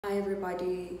Hi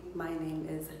everybody, my name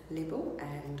is Lebo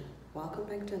and welcome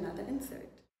back to another insert.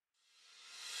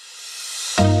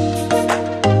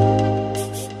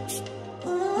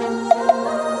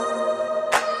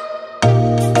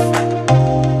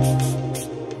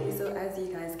 So as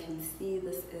you guys can see,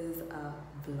 this is a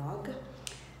vlog,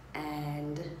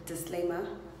 and disclaimer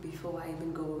before I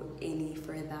even go any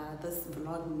further, this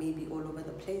vlog may be all over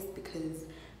the place because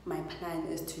my plan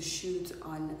is to shoot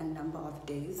on a number of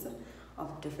days,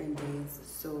 of different days.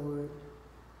 So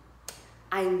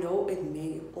I know it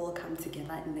may all come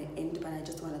together in the end, but I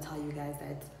just want to tell you guys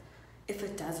that if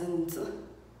it doesn't,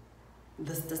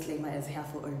 this disclaimer is here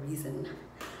for a reason.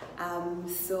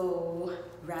 So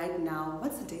right now,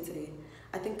 what's the day today?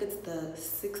 I think it's the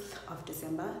 6th of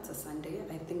December. It's a Sunday.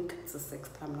 I think it's the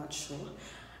 6th, I'm not sure.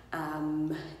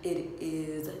 It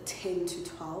is 10 to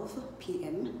 12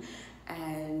 p.m.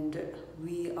 and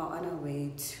we are on our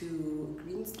way to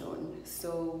Greenstone.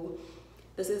 So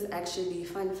this is actually,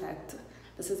 fun fact,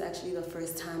 this is actually the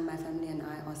first time my family and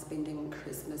I are spending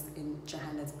Christmas in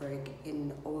Johannesburg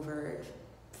in over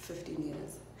 15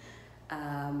 years.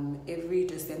 Every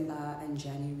December and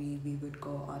January we would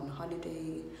go on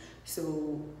holiday,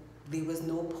 so there was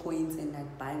no point in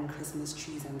like buying Christmas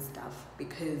trees and stuff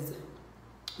because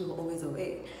we were always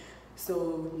away.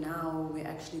 So now we're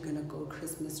actually gonna go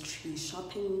Christmas tree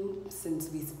shopping since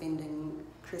we're spending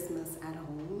Christmas at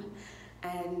home.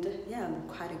 And yeah, I'm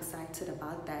quite excited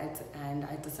about that, and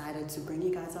I decided to bring you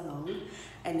guys along.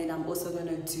 And then I'm also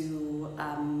gonna do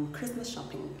Christmas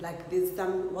shopping. Like there's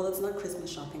some, well, it's not Christmas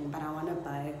shopping, but I wanna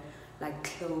buy like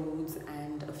clothes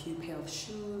and a few pairs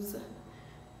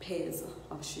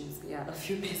of shoes. Yeah, a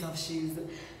few pairs of shoes.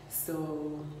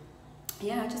 So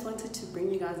yeah, I just wanted to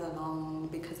bring you guys along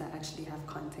because I actually have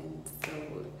content.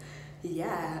 So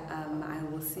yeah, I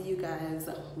will see you guys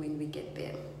when we get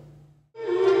there.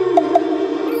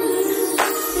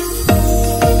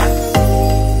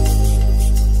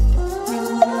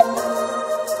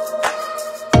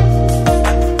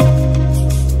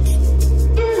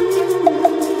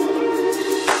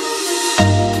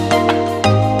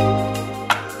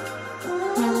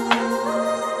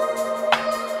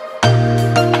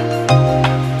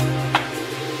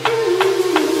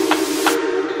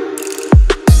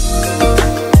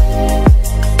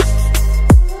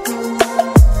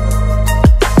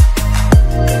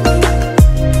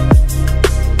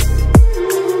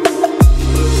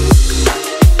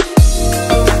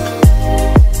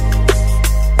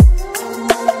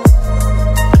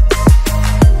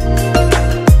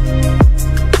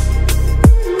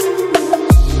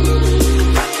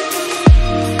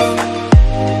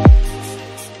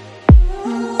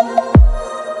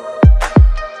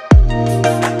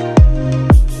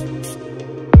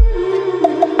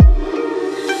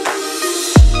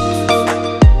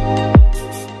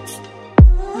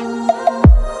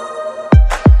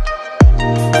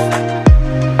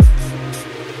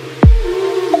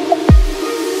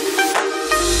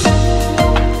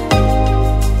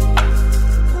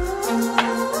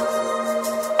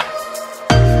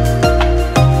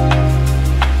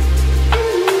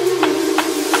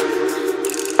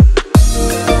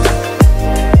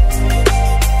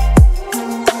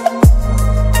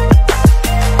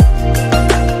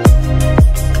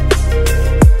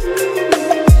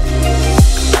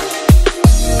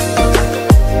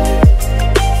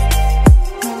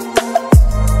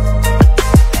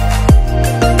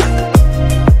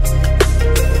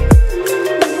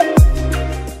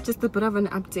 A bit of an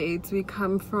update. We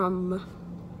come from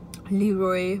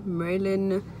Leroy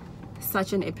Merlin,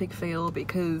 such an epic fail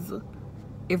because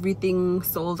everything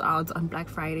sold out on Black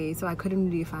Friday, so I couldn't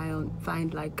really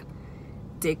find like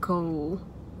deco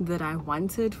that I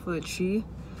wanted for the tree,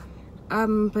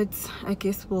 but I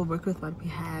guess we'll work with what we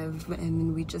have.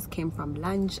 And we just came from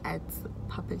lunch at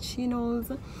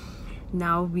Pappuccino's.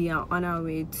 Now we are on our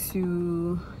way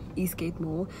to Eastgate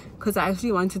Mall because I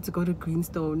actually wanted to go to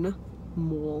Greenstone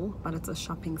Mall, but it's a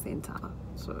shopping center,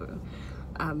 so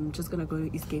I'm just gonna go to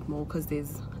Eastgate Mall because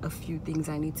there's a few things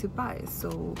I need to buy.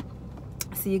 So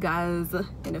see you guys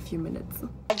in a few minutes.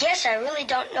 I guess I really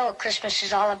don't know what Christmas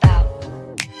is all about.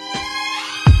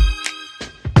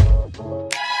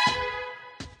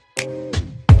 Isn't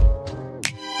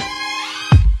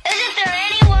there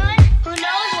anyone who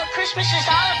knows what Christmas is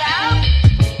all about?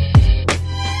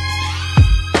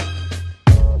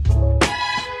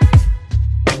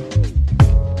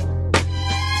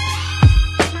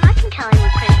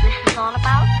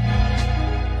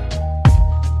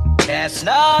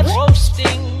 Chestnuts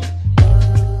roasting,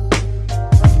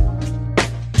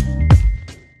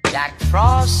 Jack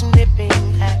Frost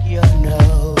nipping at your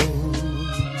nose,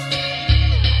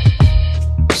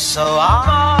 So I'm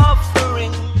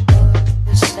offering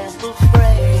this simple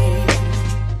phrase.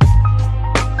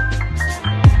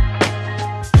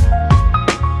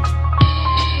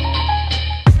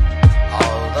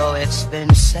 Although it's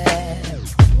been said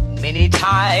many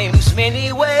times,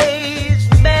 many ways,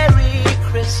 Merry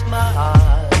Christmas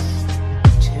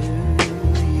to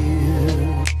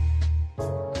you.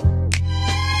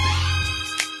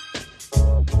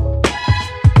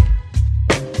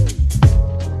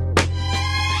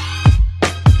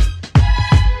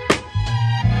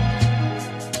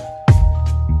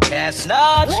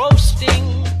 Chestnut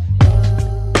roasting,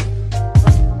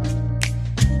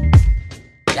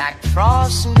 Jack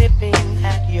Frost nipping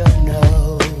at your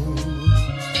nose.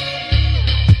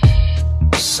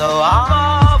 So I'm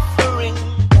offering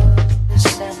this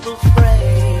simple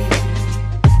phrase.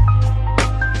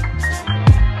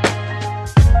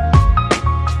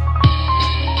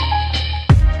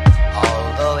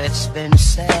 Although it's been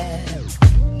said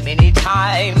many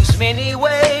times, many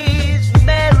ways,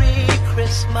 Merry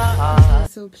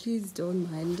Christmas. So please don't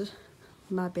mind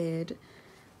my bed.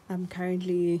 I'm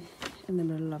currently in the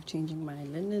middle of changing my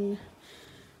linen.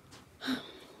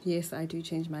 Yes, I do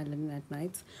change my linen at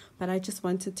night, but I just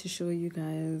wanted to show you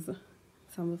guys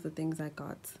some of the things I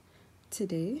got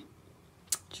today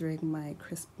during my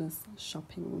Christmas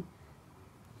shopping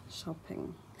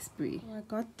spree. I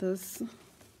got this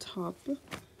top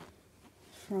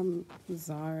from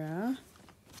Zara.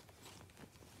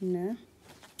 No,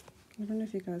 I don't know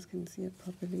if you guys can see it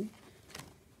properly.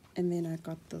 And then I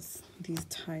got these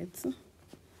tights. I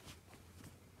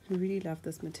really love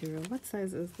this material. What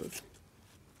size is this?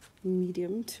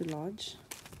 Medium to large.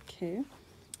 Okay,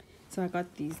 so I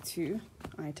got these two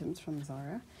items from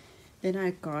Zara. Then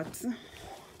I got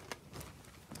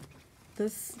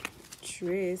this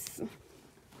dress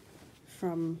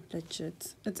from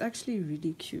LiQWYD. It's actually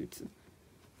really cute.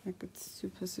 Like, it's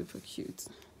super cute.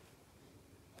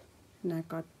 And I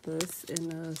got this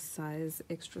in a size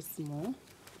extra small.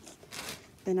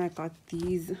 Then I got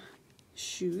these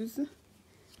shoes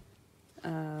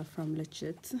from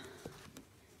LiQWYD.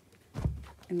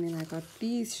 And then I got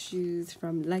these shoes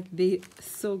from, like, these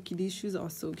shoes are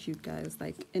so cute, guys.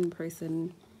 Like, in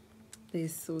person, they're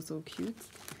so cute.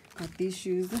 Got these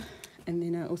shoes. And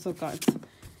then I also got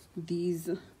these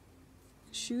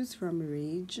shoes from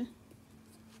Rage.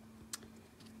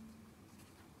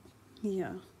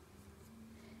 Yeah.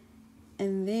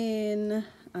 And then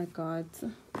I got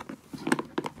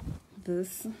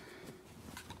this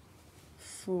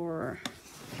for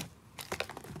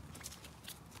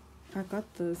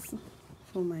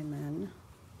my man.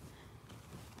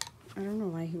 I don't know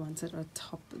why he wanted a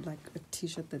top, like a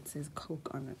t-shirt that says Coke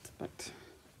on it, but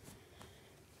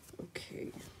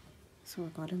okay. So I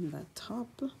got him that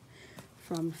top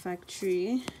from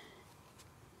Factory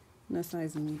in a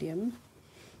size medium.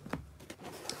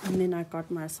 And then I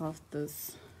got myself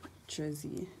this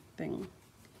jersey thing.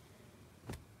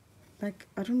 Like,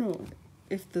 I don't know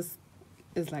if this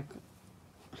is like,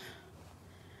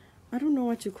 I don't know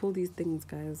what you call these things,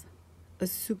 guys. A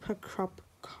super crop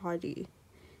cardi.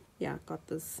 Yeah, I got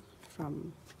this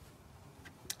from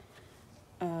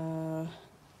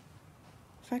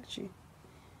Factory.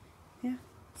 Yeah,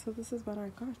 so this is what I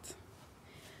got.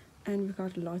 And we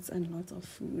got lots and lots of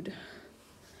food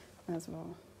as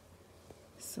well.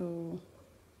 So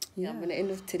yeah, I'm gonna end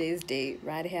with today's day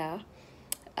right here.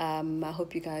 I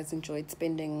hope you guys enjoyed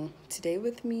spending today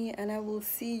with me, and I will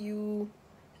see you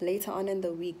later on in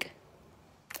the week.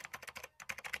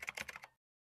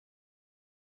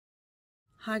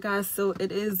 Hi guys, so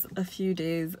it is a few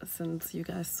days since you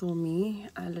guys saw me.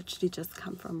 I literally just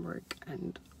come from work,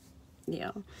 and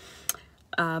yeah,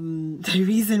 the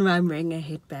reason why I'm wearing a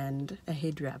headband, a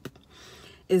head wrap,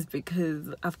 is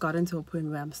because I've gotten to a point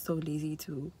where I'm so lazy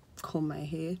to comb my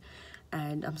hair,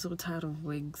 and I'm so tired of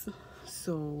wigs.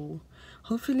 So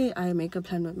hopefully I make a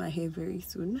plan with my hair very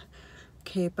soon.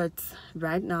 Okay, but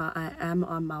right now I am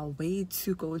on my way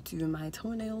to go do my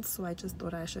toenails, so I just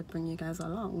thought I should bring you guys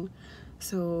along.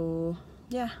 So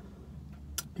yeah,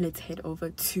 let's head over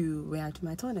to where I do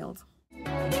my toenails.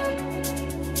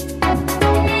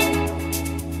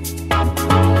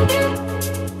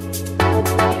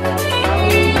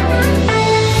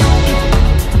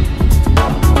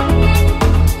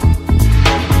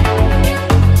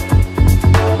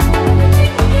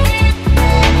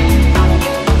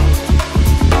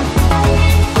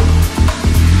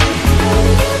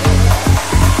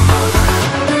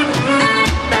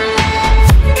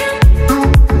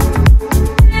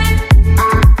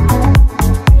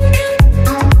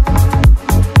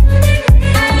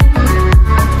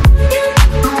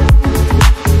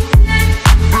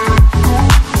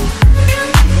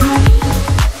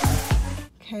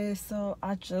 So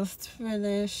I just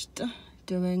finished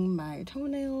doing my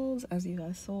toenails. As you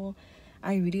guys saw,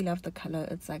 I really love the color.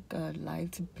 It's like a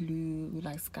light blue,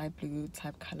 like sky blue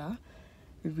type color.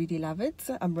 I really love it.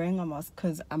 I'm wearing a mask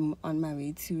because I'm on my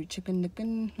way to Chicken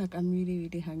Licken. Like, I'm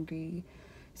really hungry,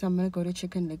 so I'm gonna go to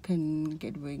Chicken Licken,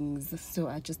 get wings. So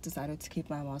I just decided to keep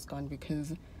my mask on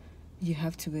because you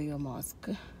have to wear your mask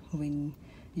when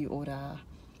you order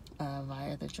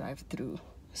via the drive-through.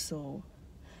 So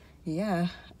yeah,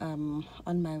 I'm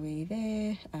on my way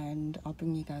there and I'll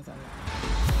bring you guys along.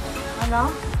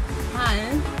 Hello? Hi,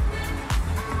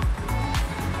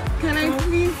 can I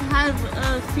please have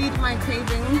feed my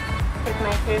craving? Feed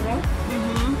my craving?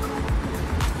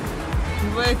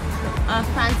 With a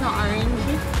Fanta orange.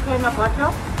 Can of water?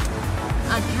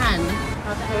 A can.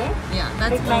 Okay. Yeah,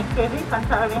 that's Feed my all. craving,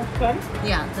 Fanta orange can.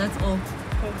 Yeah, that's all.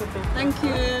 Thank you. Thank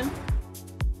you.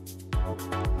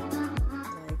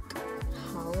 Like,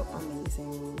 how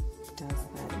amazing does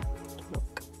that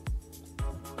look?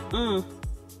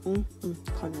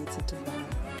 Can't wait to do that.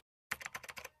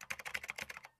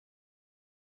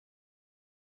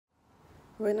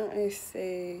 When I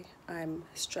say I'm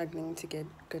struggling to get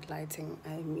good lighting,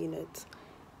 I mean it.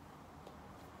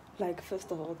 Like,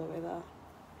 first of all, the weather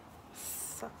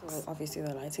sucks. Well, obviously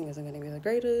the lighting isn't going to be the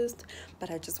greatest,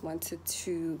 but I just wanted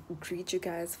to greet you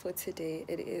guys for today.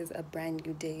 It is a brand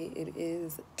new day. It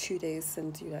is 2 days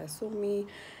since you guys saw me,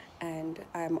 and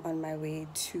I'm on my way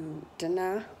to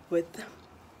dinner with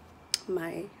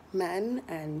my man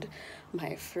and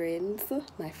my friend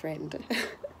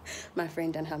my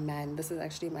friend and her man. This is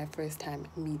actually my first time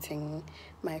meeting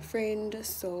my friend,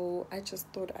 so I just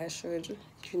thought I should,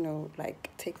 you know, like,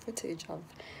 take footage of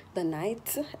the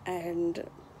night. And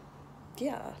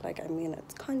yeah, like, I mean,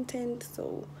 it's content,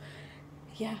 so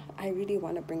yeah, I really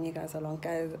want to bring you guys along.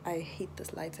 Guys, I hate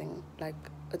this lighting, like,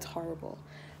 it's horrible.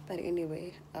 But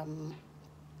anyway,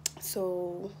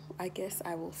 so I guess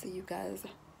I will see you guys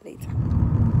later.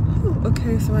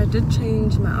 Okay, so I did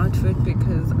change my outfit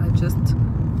because I just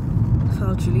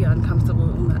felt really uncomfortable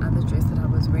in the other dress that I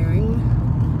was wearing.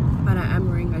 But I am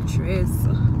wearing a dress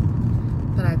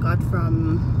that I got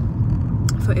from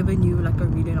Forever New like a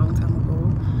really long time ago.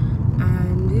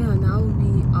 And yeah, now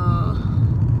we are,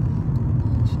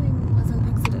 actually it was an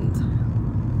accident.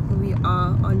 We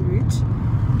are en route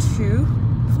to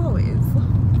Fourways.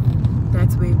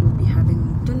 That's where we'll be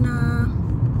having dinner.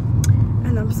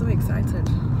 And I'm so excited.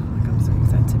 Like, I'm so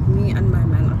excited. Me and my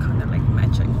man are kind of like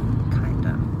matching.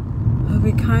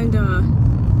 We kind of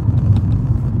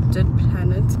did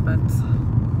plan it, but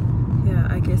yeah,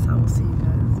 I guess I will see you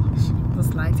guys.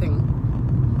 This lighting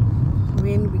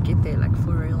when we get there, like,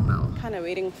 for real now. Kind of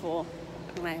waiting for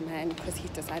my man because he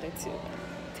decided to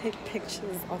take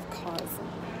pictures of cars.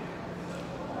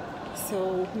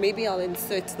 So maybe I'll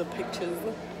insert the pictures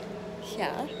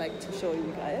here, like, to show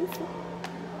you guys.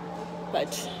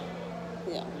 But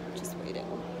yeah, just waiting.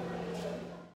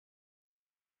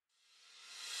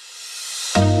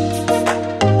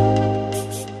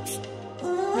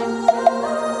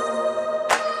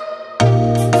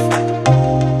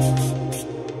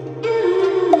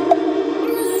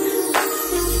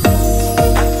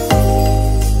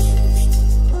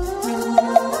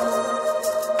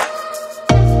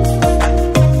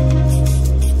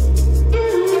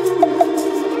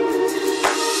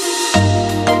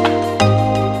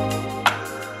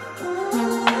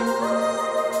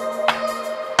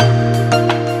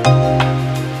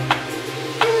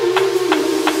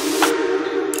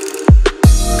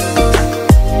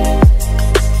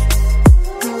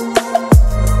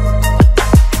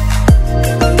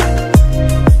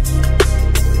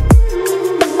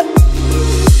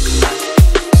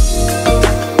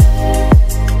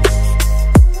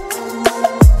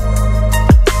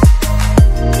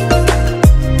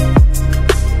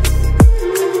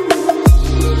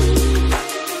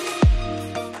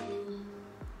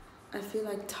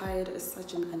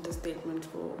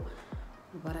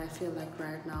 What I feel like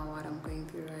right now, what I'm going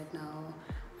through right now.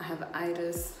 I have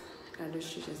itis,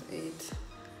 she just ate,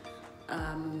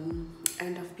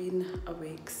 and I've been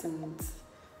awake since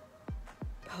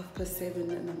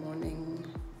 7:30 in the morning,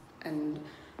 and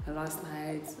last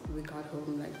night we got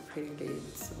home like pretty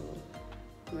late, so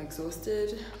I'm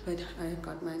exhausted, but I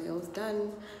got my nails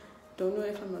done. Don't know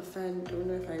if I'm a fan, don't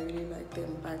know if I really like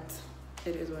them, but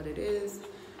it is what it is.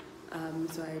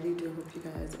 So I really do hope you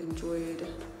guys enjoyed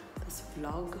this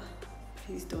vlog.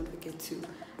 Please don't forget to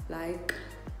like,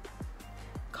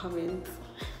 comment,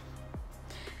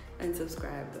 and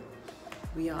subscribe.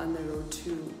 We are on the road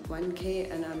to 1K,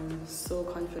 and I'm so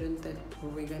confident that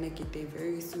we're gonna get there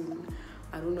very soon.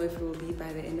 I don't know if it will be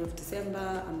by the end of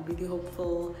December. I'm really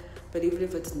hopeful, But even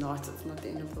if it's not the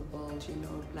end of the world, you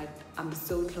know, like I'm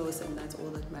so close and that's all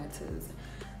that matters.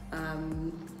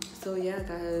 So yeah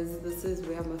guys, this is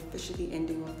where I'm officially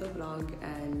ending with the vlog,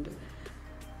 and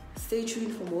stay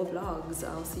tuned for more vlogs.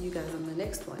 I'll see you guys on the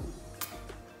next one.